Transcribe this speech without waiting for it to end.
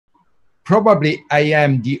probably I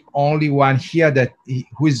am the only one here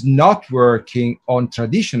who is not working on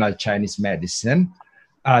traditional Chinese medicine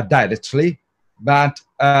directly, but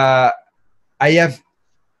I have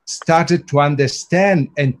started to understand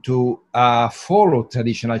and to follow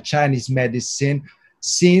traditional Chinese medicine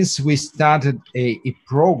since we started a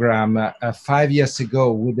program 5 years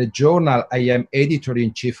ago with the journal I am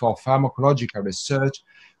editor-in-chief of Pharmacological Research,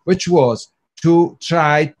 which was to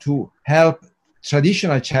try to help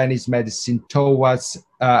traditional Chinese medicine towards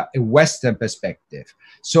a Western perspective.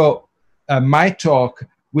 So my talk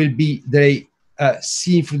will be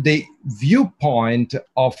seen from the viewpoint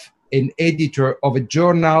of an editor of a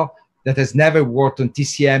journal that has never worked on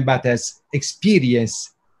TCM but has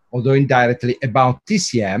experience, although indirectly, about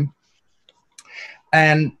TCM.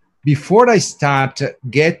 And before I start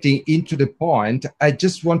getting into the point, I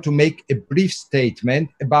just want to make a brief statement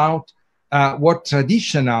about what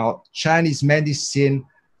traditional Chinese medicine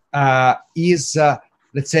is,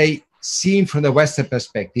 let's say, seen from the Western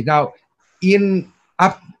perspective. Now,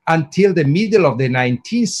 up until the middle of the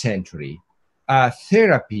 19th century,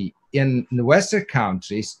 therapy in the Western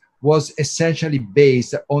countries was essentially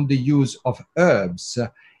based on the use of herbs.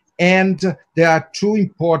 And there are two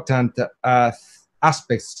important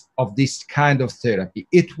aspects of this kind of therapy.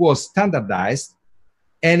 It was standardized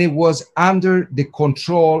and it was under the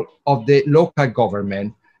control of the local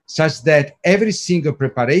government, such that every single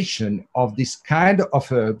preparation of this kind of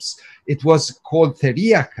herbs, it was called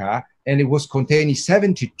theriaca, and it was containing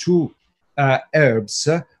 72 herbs,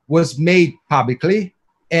 was made publicly,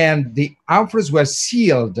 and the amphores were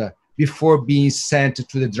sealed before being sent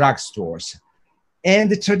to the drugstores. And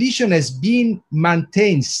the tradition has been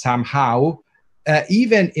maintained somehow,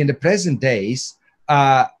 even in the present days,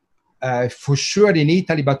 for sure in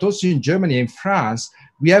Italy, but also in Germany and France.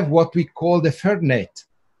 We have what we call the Fernet,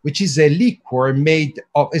 which is a liquor made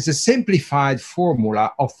of, it's a simplified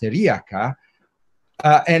formula of theriaca.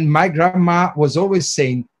 And my grandma was always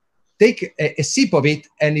saying, take a sip of it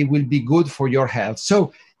and it will be good for your health.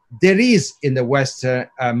 So there is in the Western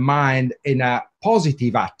mind a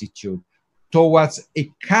positive attitude towards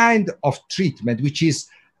a kind of treatment which is,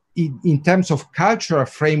 in terms of cultural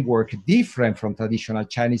framework, different from traditional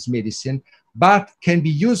Chinese medicine, but can be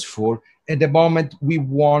useful at the moment we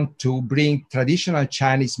want to bring traditional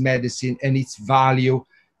Chinese medicine and its value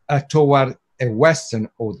toward a Western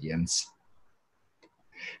audience.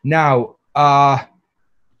 Now,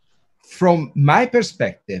 from my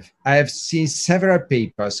perspective, I have seen several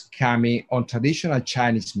papers coming on traditional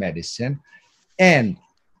Chinese medicine, and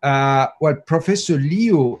what Professor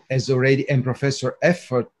Liu has already and Professor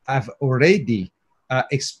Effort have already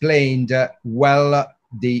explained well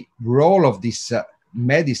the role of this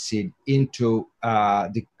medicine into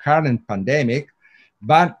the current pandemic,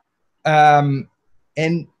 but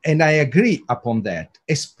and I agree upon that,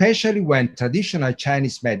 especially when traditional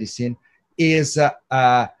Chinese medicine is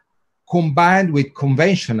combined with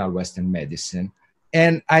conventional Western medicine.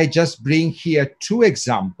 And I just bring here two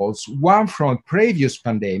examples, one from a previous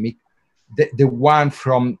pandemic, the one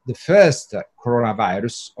from the first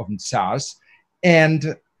coronavirus of SARS,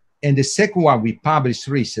 and the second one we published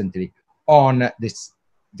recently on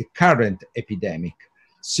the current epidemic.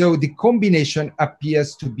 So the combination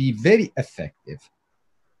appears to be very effective.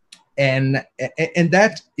 And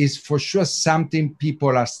that is for sure something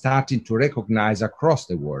people are starting to recognize across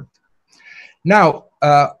the world. Now,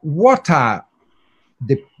 what are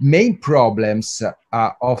the main problems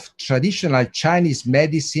of traditional Chinese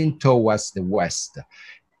medicine towards the West?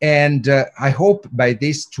 And I hope by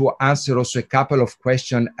this to answer also a couple of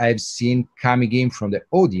questions I've seen coming in from the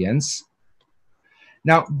audience.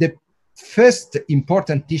 Now, the first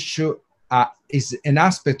important issue is an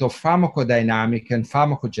aspect of pharmacodynamic and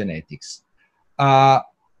pharmacogenetics.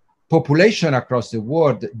 Population across the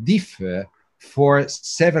world differ for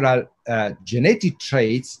several genetic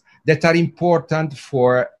traits that are important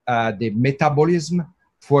for the metabolism,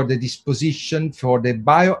 for the disposition, for the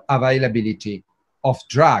bioavailability of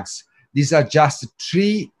drugs. These are just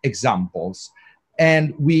three examples.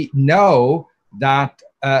 And we know that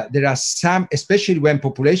there are some, especially when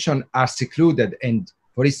populations are secluded, and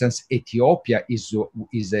for instance, Ethiopia is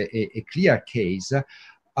a clear case,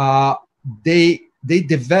 they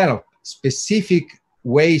develop specific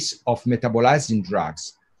ways of metabolizing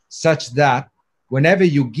drugs, such that whenever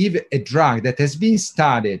you give a drug that has been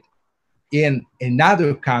studied in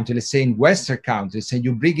another country, let's say in Western countries, and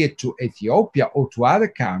you bring it to Ethiopia or to other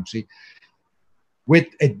countries with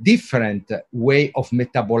a different way of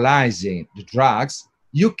metabolizing the drugs,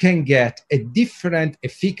 you can get a different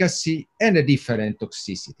efficacy and a different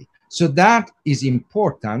toxicity. So that is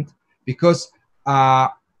important because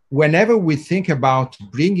whenever we think about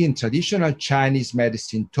bringing traditional Chinese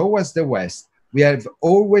medicine towards the West, we have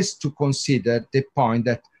always to consider the point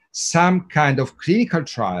that some kind of clinical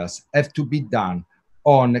trials have to be done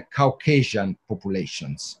on Caucasian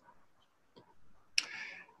populations.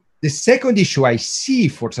 The second issue I see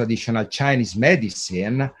for traditional Chinese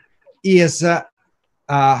medicine is the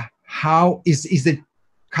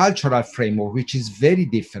cultural framework, which is very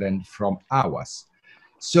different from ours.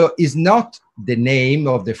 So it's not the name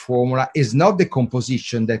of the formula, it's not the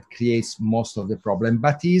composition that creates most of the problem,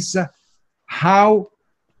 but is how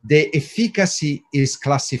the efficacy is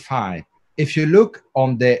classified. If you look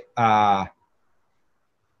on the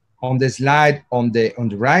slide on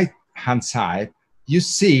the right hand side, you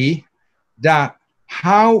see that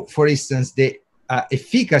how, for instance, the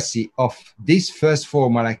efficacy of this first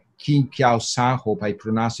formula, Qin Kiao San, hope I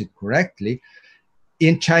pronounce it correctly,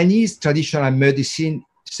 in Chinese traditional medicine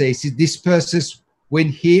says it disperses when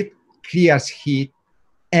heat, clears heat,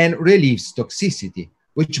 and relieves toxicity,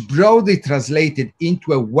 which broadly translated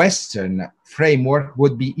into a Western framework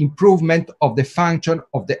would be improvement of the function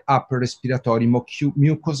of the upper respiratory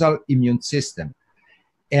mucosal immune system.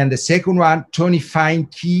 And the second one, tonifying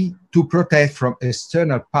qi to protect from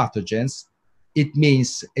external pathogens. It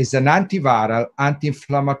means as an antiviral,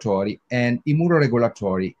 anti-inflammatory, and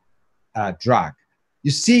immunoregulatory drug.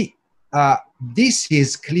 You see, this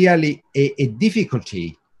is clearly a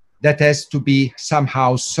difficulty that has to be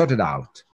somehow sorted out.